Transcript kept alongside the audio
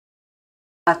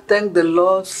I thank the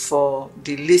Lord for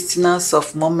the listeners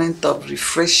of Moment of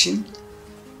Refreshing.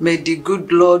 May the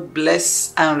good Lord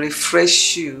bless and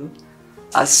refresh you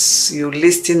as you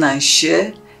listen and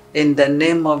share in the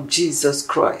name of Jesus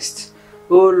Christ.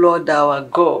 O Lord our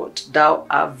God, thou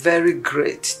art very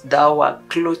great. Thou art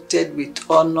clothed with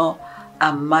honor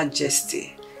and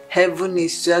majesty. Heaven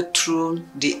is your throne,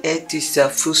 the earth is your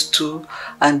footstool,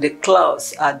 and the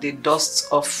clouds are the dust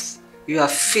of your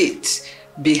feet.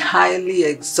 Be highly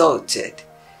exalted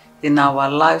in our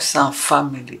lives and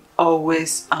family,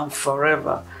 always and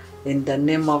forever, in the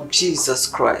name of Jesus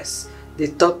Christ. The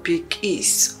topic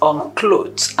is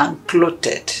Unclothed and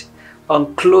Clothed.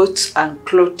 Unclothed and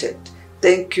Clothed.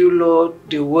 Thank you, Lord,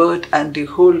 the Word and the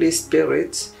Holy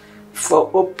Spirit, for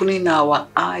opening our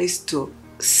eyes to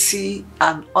see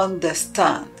and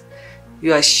understand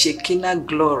your Shekinah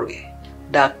glory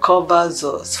that covers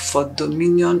us for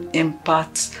dominion,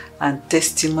 impact, and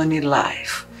testimony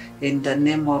life. In the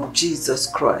name of Jesus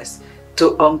Christ.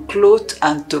 To unclothe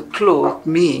and to clothe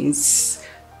means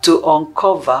to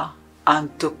uncover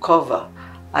and to cover.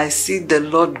 I see the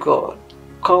Lord God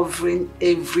covering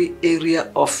every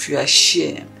area of your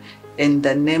shame. In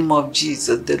the name of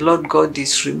Jesus, the Lord God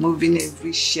is removing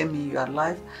every shame in your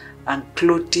life and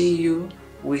clothing you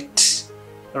with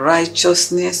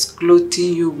righteousness,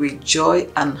 clothing you with joy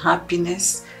and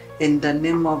happiness in the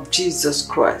name of Jesus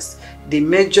Christ. The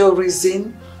major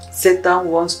reason Satan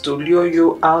wants to lure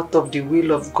you out of the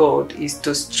will of God is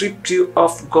to strip you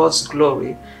of God's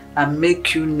glory and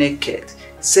make you naked.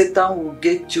 Satan will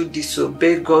get you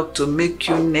disobey God to make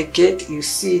you naked. You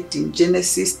see it in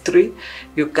Genesis 3.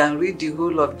 You can read the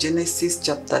whole of Genesis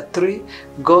chapter 3.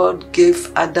 God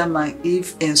gave Adam and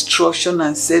Eve instruction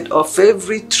and said, of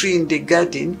every tree in the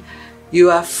garden, you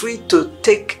are free to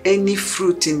take any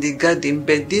fruit in the garden,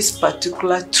 but this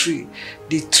particular tree,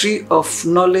 the tree of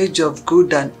knowledge of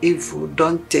good and evil,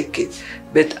 don't take it.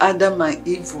 But Adam and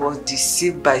Eve were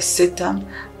deceived by Satan,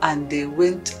 and they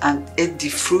went and ate the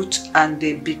fruit and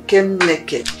they became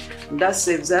naked. That's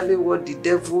exactly what the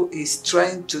devil is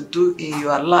trying to do in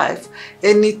your life.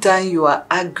 Anytime you are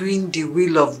arguing the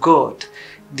will of God,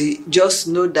 just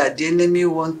know that the enemy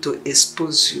wants to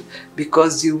expose you,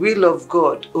 because the will of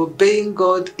God, obeying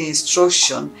God's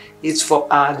instruction, is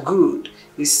for our good.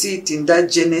 You see it in that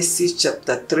Genesis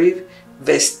chapter 3,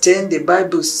 verse 10. The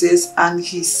Bible says, and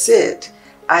he said,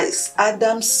 as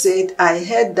Adam said, I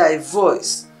heard thy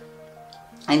voice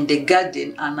in the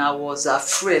garden, and I was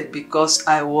afraid because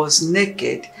I was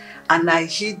naked, and I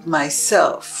hid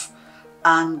myself.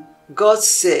 And God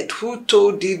said, who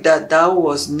told thee that thou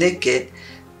was naked?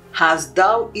 Hast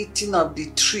thou eaten of the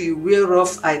tree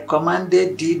whereof I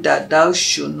commanded thee that thou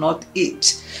should not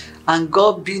eat? And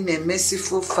God, being a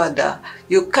merciful Father,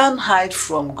 you can't hide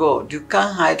from God. You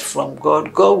can't hide from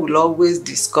God. God will always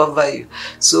discover you.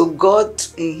 So God,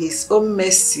 in his own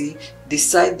mercy,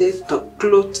 decided to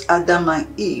clothe Adam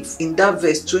and Eve. In that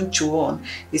verse 21,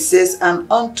 it says,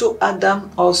 and unto Adam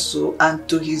also and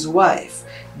to his wife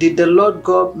did the Lord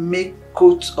God make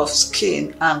coats of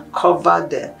skin and cover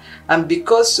them. And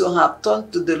because you have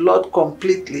turned to the Lord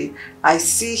completely, I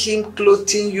see him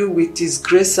clothing you with his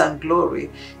grace and glory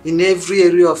in every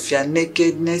area of your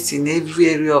nakedness, in every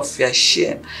area of your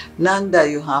shame. Now that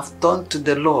you have turned to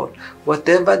the Lord,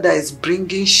 whatever that is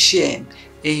bringing shame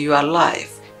in your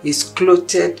life is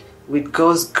clothed with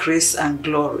God's grace and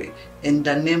glory in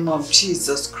the name of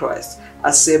Jesus Christ.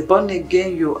 As a born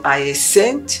again, you are a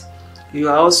saint. You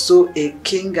are also a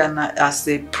king, and as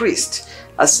a priest.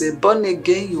 As a born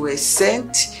again, you are a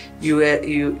saint, you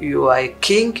are a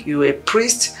king, you are a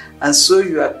priest, and so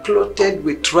you are clothed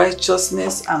with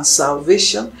righteousness and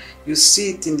salvation. You see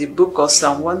it in the book of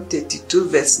Psalm 132,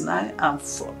 verse 9 and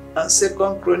 4. And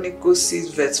 2 Chronicles 6,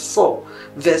 verse 4,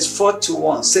 verse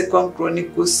 41. 2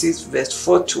 Chronicles 6, verse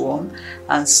 41,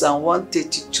 and Psalm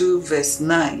 132, verse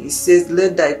 9. It says,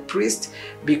 let thy priest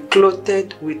be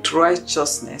clothed with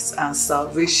righteousness and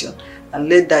salvation, and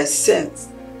let thy saints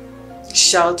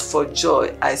shout for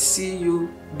joy. I see you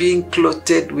being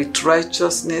clothed with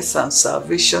righteousness and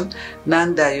salvation now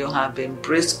that you have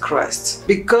embraced Christ.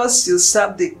 Because you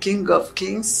serve the King of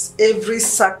Kings, every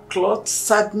sackcloth,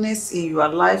 sadness in your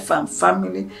life and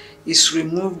family is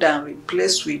removed and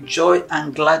replaced with joy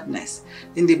and gladness.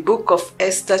 In the book of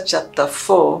Esther chapter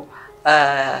 4,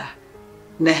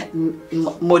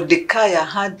 Mordecai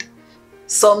had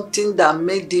something that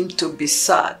made him to be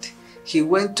sad. He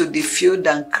went to the field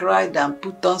and cried and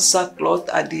put on sackcloth.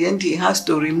 At the end, he has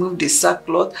to remove the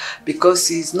sackcloth because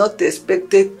he is not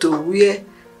expected to wear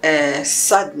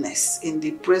sadness in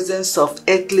the presence of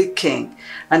earthly king.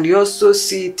 And you also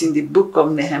see it in the book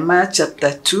of Nehemiah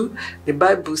chapter 2. The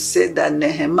Bible said that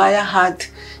Nehemiah had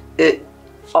an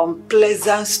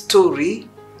unpleasant story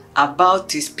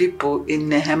about his people in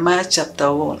Nehemiah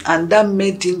chapter 1, and that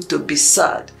made him to be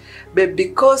sad. But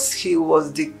because he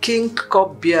was the king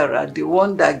cupbearer, the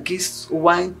one that gives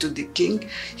wine to the king,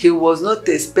 he was not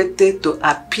expected to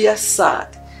appear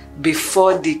sad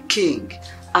before the king.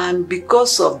 And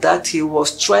because of that, he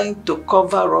was trying to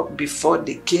cover up before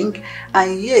the king,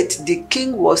 and yet the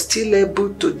king was still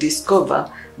able to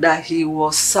discover that he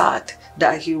was sad.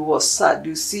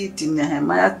 You see it in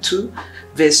Nehemiah 2,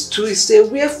 verse 2. It says,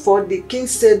 "Wherefore the king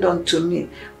said unto me,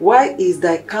 Why is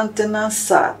thy countenance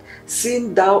sad,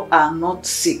 seeing thou art not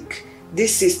sick?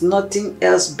 This is nothing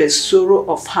else but sorrow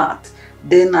of heart.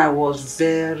 Then I was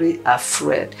very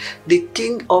afraid." The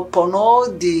king, upon all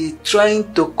the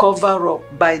trying to cover up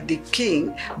by the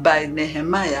king, by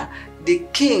Nehemiah, the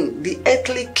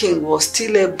earthly king was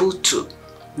still able to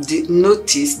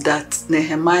notice that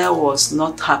Nehemiah was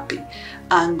not happy.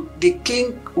 And the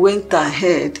king went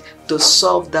ahead to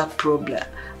solve that problem.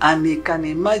 And you can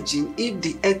imagine if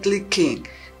the earthly king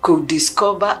could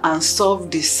discover and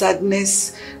solve the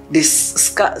sadness,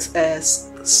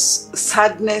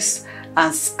 sadness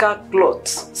and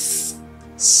sackcloth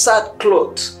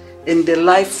in the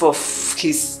life of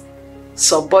his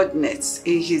subordinates,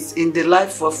 in the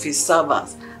life of his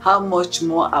servants, how much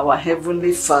more our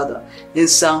Heavenly Father. In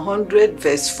Psalm 100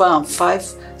 verse 4 and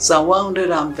 5, Psalm 100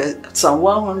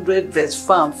 verse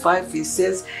 4 and 5, he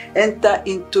says, enter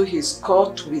into his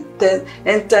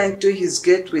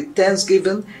gate with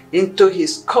thanksgiving, into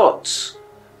his court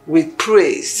with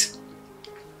praise.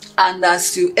 And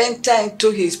as you enter into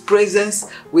his presence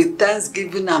with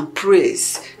thanksgiving and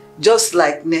praise, just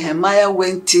like Nehemiah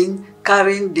went in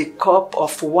carrying the cup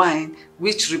of wine,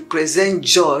 which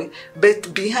represents joy,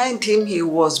 but behind him he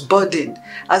was burdened.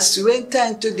 As you enter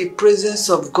into the presence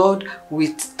of God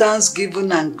with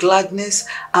thanksgiving and gladness,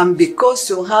 and because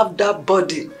you have that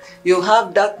burden, you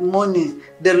have that money,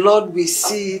 the Lord will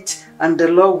see it and the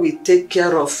Lord will take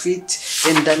care of it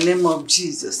in the name of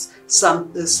Jesus.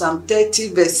 Psalm 30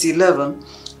 verse 11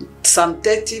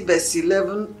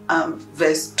 and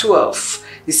verse 12.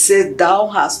 It said, "Thou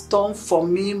hast turned for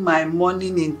me my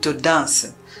mourning into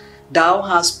dancing. Thou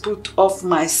hast put off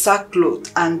my sackcloth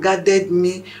and gathered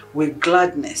me with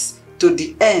gladness, to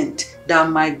the end that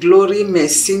my glory may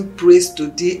sing praise to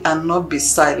thee and not be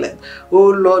silent. O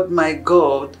Lord my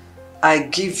God, I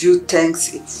give you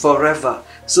thanks forever."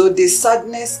 So the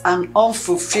sadness and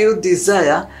unfulfilled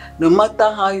desire, no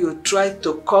matter how you try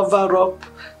to cover up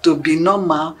to be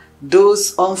normal,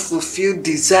 those unfulfilled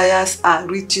desires are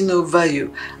reaching over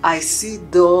you. I see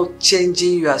God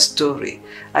changing your story.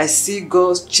 I see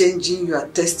God changing your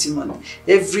testimony.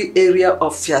 Every area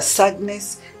of your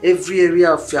sadness, every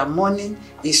area of your mourning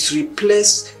is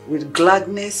replaced with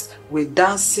gladness, with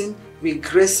dancing, with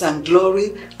grace and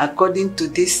glory, according to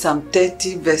this Psalm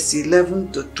 30 verse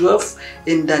 11 to 12,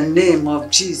 in the name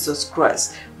of Jesus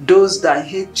Christ. Those that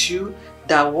hate you,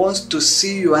 that wants to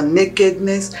see your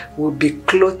nakedness, will be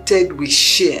clothed with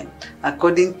shame.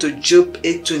 According to Job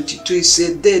 8:22, it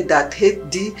said, "They that hate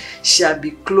thee shall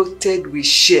be clothed with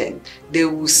shame." They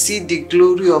will see the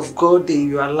glory of God in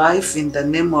your life in the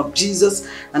name of Jesus.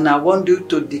 And I want you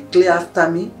to declare after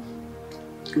me.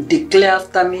 Declare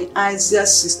after me Isaiah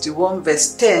 61 verse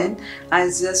 10.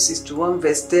 Isaiah 61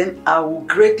 verse 10. "I will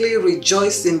greatly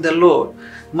rejoice in the Lord.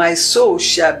 My soul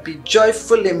shall be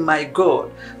joyful in my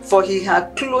God, for he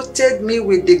hath clothed me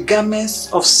with the garments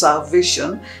of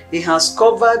salvation. He has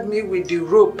covered me with the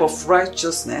robe of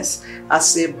righteousness,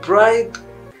 as a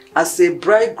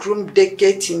bridegroom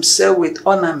decketh himself with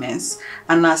ornaments,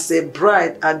 and as a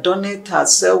bride adorneth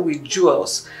herself with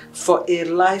jewels, for a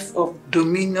life of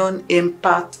dominion,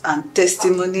 impact, and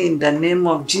testimony in the name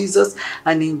of Jesus."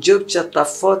 And in Job chapter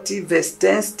 40 verse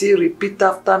 10, still repeat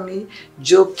after me,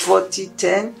 Job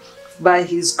 40:10. "By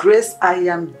his grace I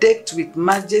am decked with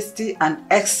majesty and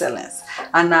excellence,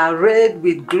 and arrayed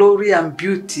with glory and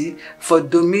beauty, for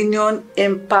dominion,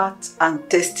 impact, and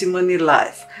testimony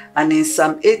life." And in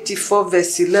Psalm 84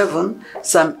 verse 11,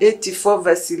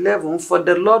 "For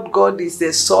the Lord God is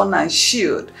a sun and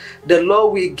shield. The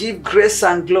Lord will give grace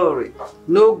and glory.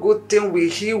 No good thing will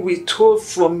he withhold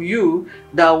from you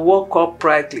that walk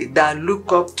uprightly," that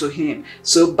look up to him.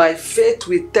 So by faith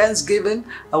with thanksgiving,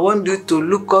 I want you to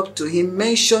look up to him.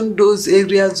 Mention those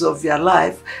areas of your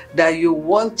life that you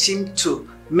want him to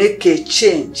make a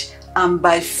change and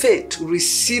by faith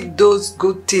receive those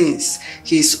good things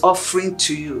he is offering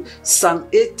to you. Psalm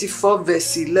 84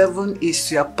 verse 11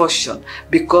 is your portion,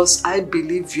 because I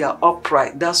believe you are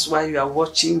upright. That's why you are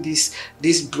watching this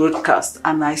broadcast,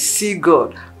 and I see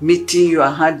God meeting your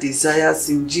heart desires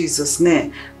in Jesus'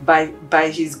 name. By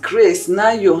his grace,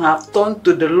 now you have turned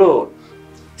to the Lord.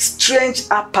 Strange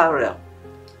apparel,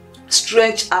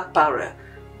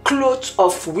 clothes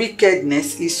of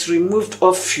wickedness is removed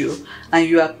off you, and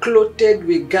you are clothed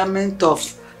with garment of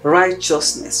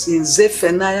righteousness. In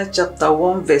Zephaniah chapter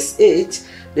 1 verse 8,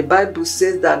 the Bible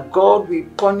says that God will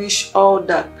punish all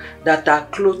that are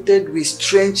clothed with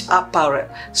strange apparel.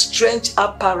 Strange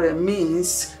apparel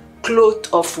means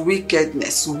cloth of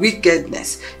wickedness.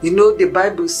 You know, the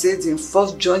Bible says in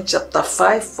 1 John chapter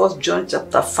 5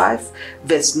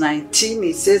 verse 19,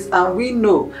 it says, and we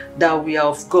know that we are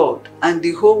of God, and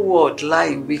the whole world lie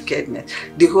in wickedness.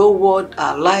 The whole world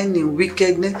are lying in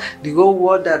wickedness. The whole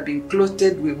world have been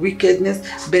clothed with wickedness.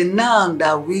 But now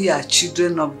that we are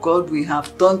children of God, we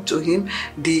have turned to him.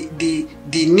 The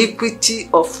iniquity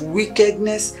of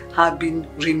wickedness have been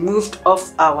removed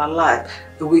off our life.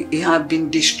 We have been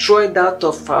destroyed out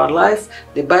of our life.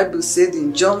 The Bible said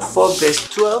in John 4 verse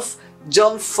 12,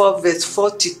 John 4 verse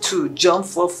 42, John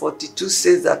 4:42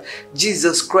 says that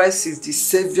Jesus Christ is the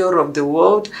Savior of the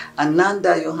world, and now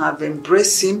that you have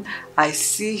embraced him, I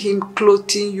see him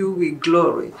clothing you with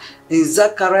glory. In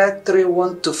Zechariah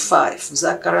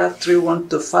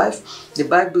 3:1-5, the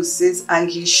Bible says, and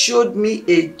he showed me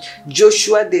a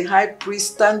Joshua the high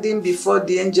priest standing before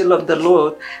the angel of the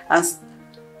Lord, and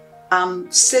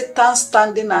Satan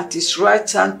standing at his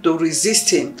right hand to resist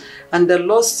him. And the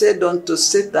Lord said unto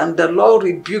Satan, the Lord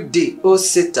rebuked thee, O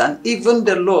Satan, even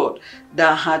the Lord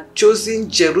that had chosen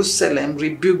Jerusalem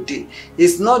rebuked thee.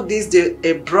 Is not this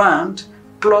a brand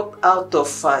plucked out of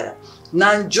fire?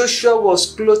 Now Joshua was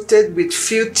clothed with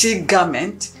filthy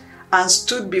garment, and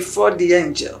stood before the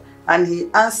angel. And he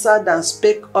answered and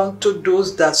spake unto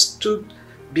those that stood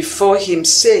before him,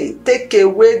 saying, take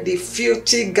away the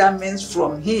filthy garments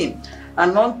from him.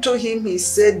 And unto him he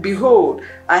said, behold,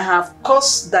 I have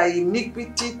caused thy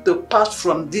iniquity to pass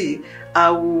from thee.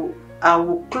 I will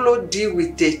clothe thee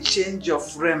with a change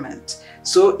of raiment.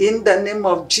 So in the name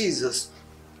of Jesus,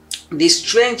 the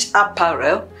strange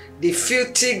apparel, the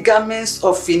filthy garments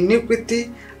of iniquity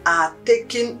are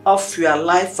taken off your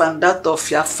life and that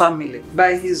of your family.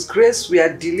 By his grace we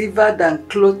are delivered and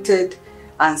clothed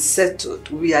and settled.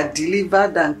 We are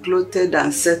delivered and clothed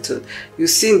and settled. You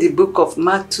see in the book of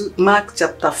Mark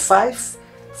chapter 5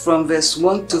 from verse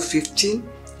 1-15,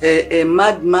 a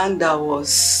madman that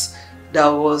was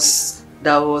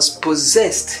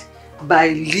possessed by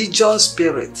legion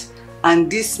spirit,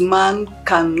 and this man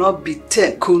could not be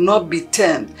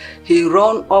tamed. He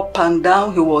ran up and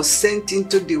down. He was sent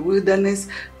into the wilderness,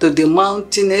 to the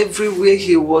mountain, everywhere.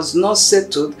 He was not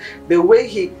settled. But when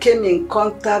he came in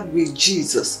contact with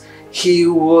Jesus, he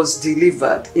was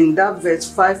delivered. In that verse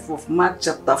 5 of Mark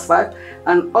chapter 5,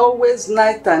 and always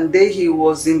night and day he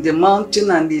was in the mountain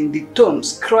and in the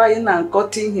tombs, crying and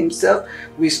cutting himself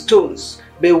with stones.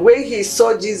 But when he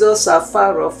saw Jesus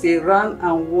afar off, he ran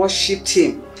and worshipped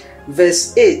him.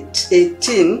 Verse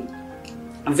 18,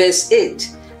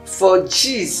 for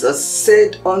Jesus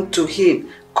said unto him,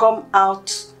 come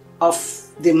out of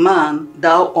the man,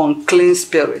 thou unclean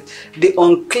spirit. The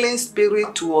unclean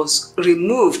spirit was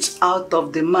removed out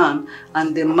of the man,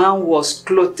 and the man was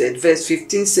clothed. Verse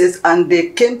 15 says, and they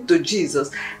came to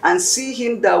Jesus, and see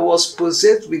him that was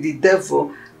possessed with the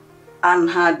devil,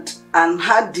 and had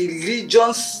the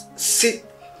legions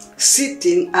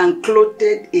sitting and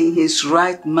clothed in his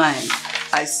right mind.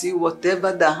 I see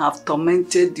whatever that have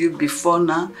tormented you before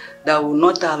now, that will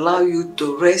not allow you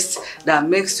to rest, that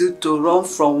makes you to run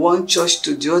from one church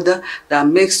to the other, that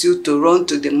makes you to run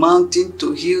to the mountain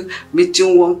to heal,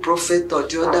 meeting one prophet or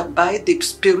the other. By the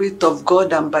Spirit of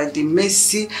God and by the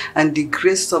mercy and the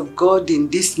grace of God in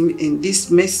this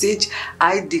message,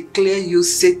 I declare you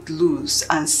set loose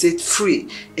and set free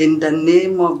in the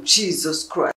name of Jesus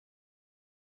Christ.